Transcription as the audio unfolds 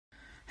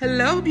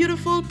Hello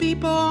beautiful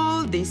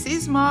people, this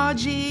is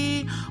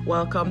Marjie.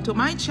 Welcome to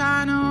my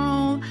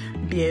channel.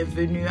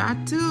 Bienvenue à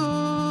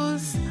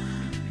tous.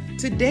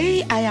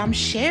 Today I am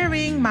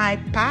sharing my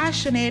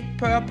passionate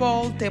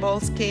purple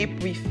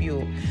tablescape with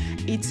you.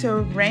 It's a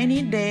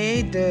rainy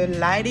day, the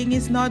lighting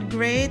is not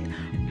great,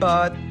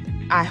 but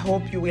I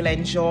hope you will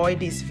enjoy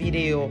this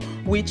video,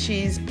 which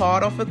is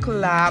part of a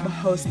collab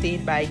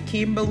hosted by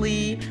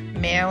Kimberly,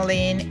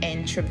 Marilyn,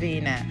 and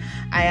Trevina.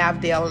 I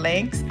have their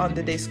links on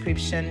the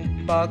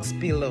description box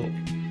below.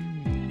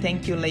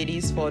 Thank you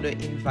ladies for the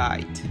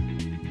invite.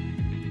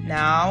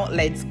 Now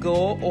let's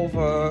go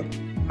over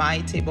my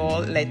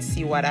table. Let's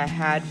see what I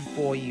had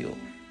for you.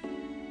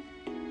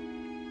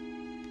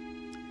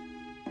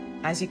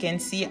 As you can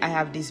see, I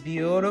have this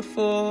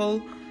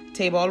beautiful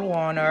table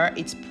warmer.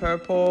 It's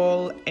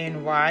purple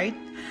and white,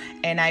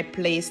 and I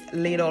placed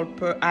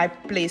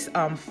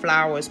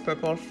flowers,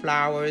 purple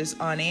flowers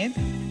on it,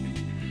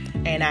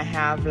 and I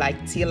have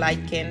like tea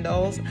light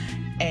candles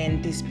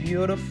and this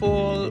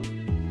beautiful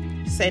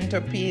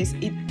centerpiece.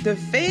 The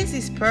vase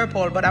is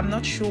purple, but I'm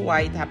not sure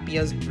why it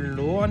appears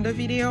blue on the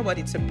video, but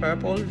it's a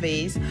purple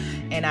vase,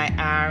 and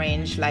I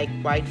arranged like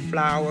white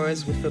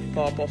flowers with a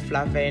pop of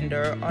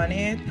lavender on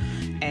it,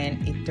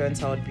 and it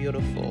turns out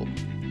beautiful.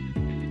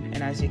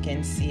 And as you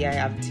can see, I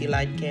have tea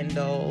light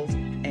candles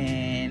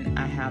and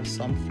I have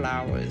some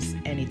flowers,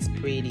 and it's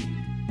pretty.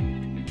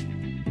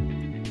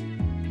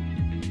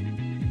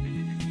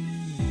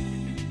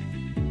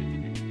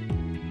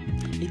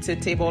 It's a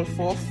table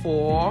for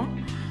 4,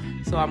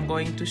 so I'm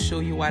going to show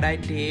you what I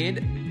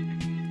did.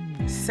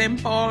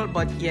 Simple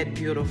but yet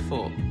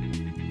beautiful.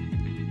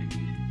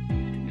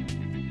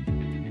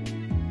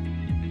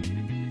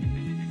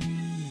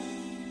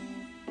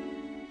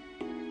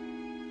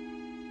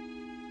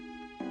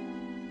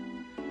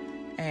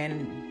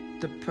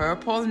 And the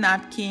purple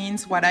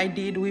napkins, what I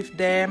did with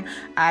them,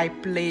 I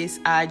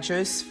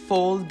just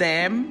fold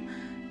them.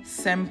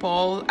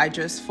 Simple, I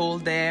just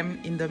fold them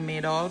in the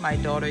middle. My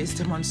daughter is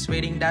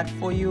demonstrating that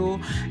for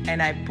you.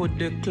 And I put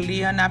the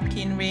clear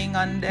napkin ring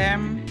on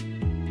them,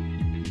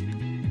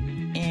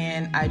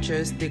 and I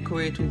just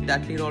decorate with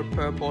that little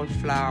purple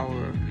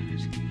flower.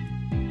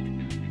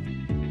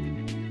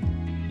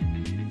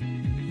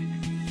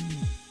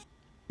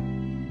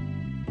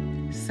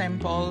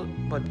 Simple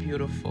but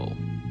beautiful.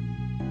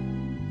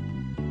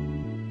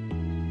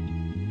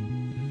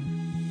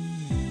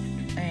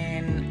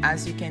 And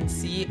as you can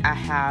see, I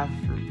have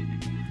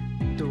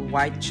the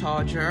white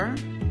charger,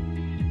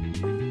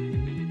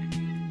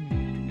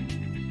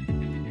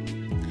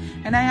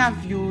 and I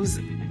have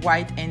used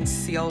white and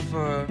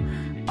silver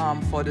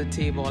for the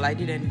table. I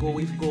didn't go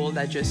with gold,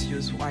 I just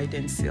used white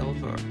and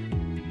silver.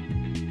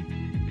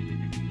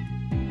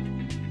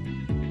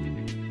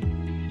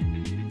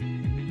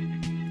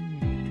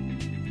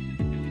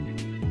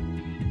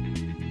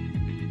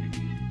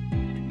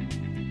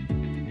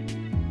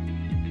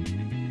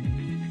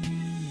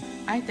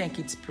 I think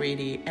it's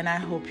pretty, and I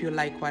hope you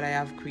like what I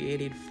have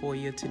created for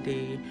you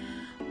today.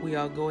 We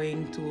are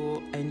going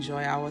to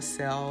enjoy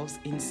ourselves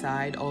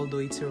inside, although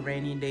it's a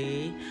rainy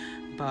day,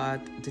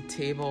 but the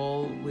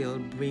table will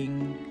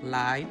bring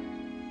light.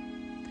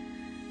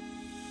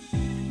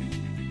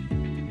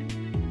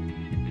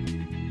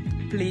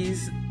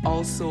 Please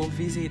also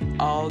visit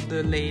all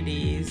the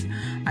ladies.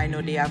 I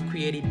know they have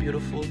created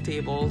beautiful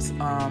tables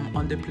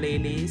on the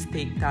playlist.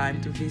 Take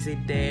time to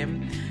visit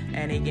them.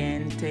 And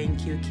again,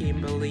 thank you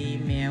Kimberly,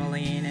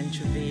 Marilyn, and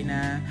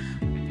Trevina.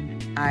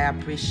 I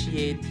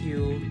appreciate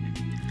you.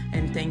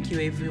 And thank you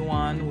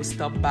everyone who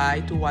stopped by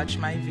to watch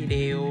my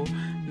video.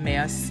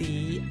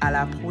 Merci, à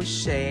la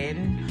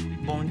prochaine,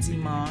 bon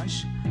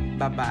dimanche,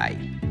 bye bye.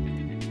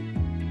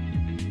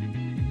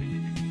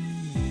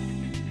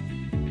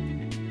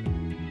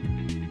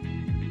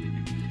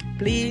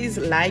 Please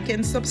like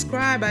and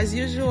subscribe as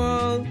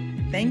usual.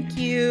 Thank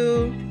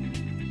you.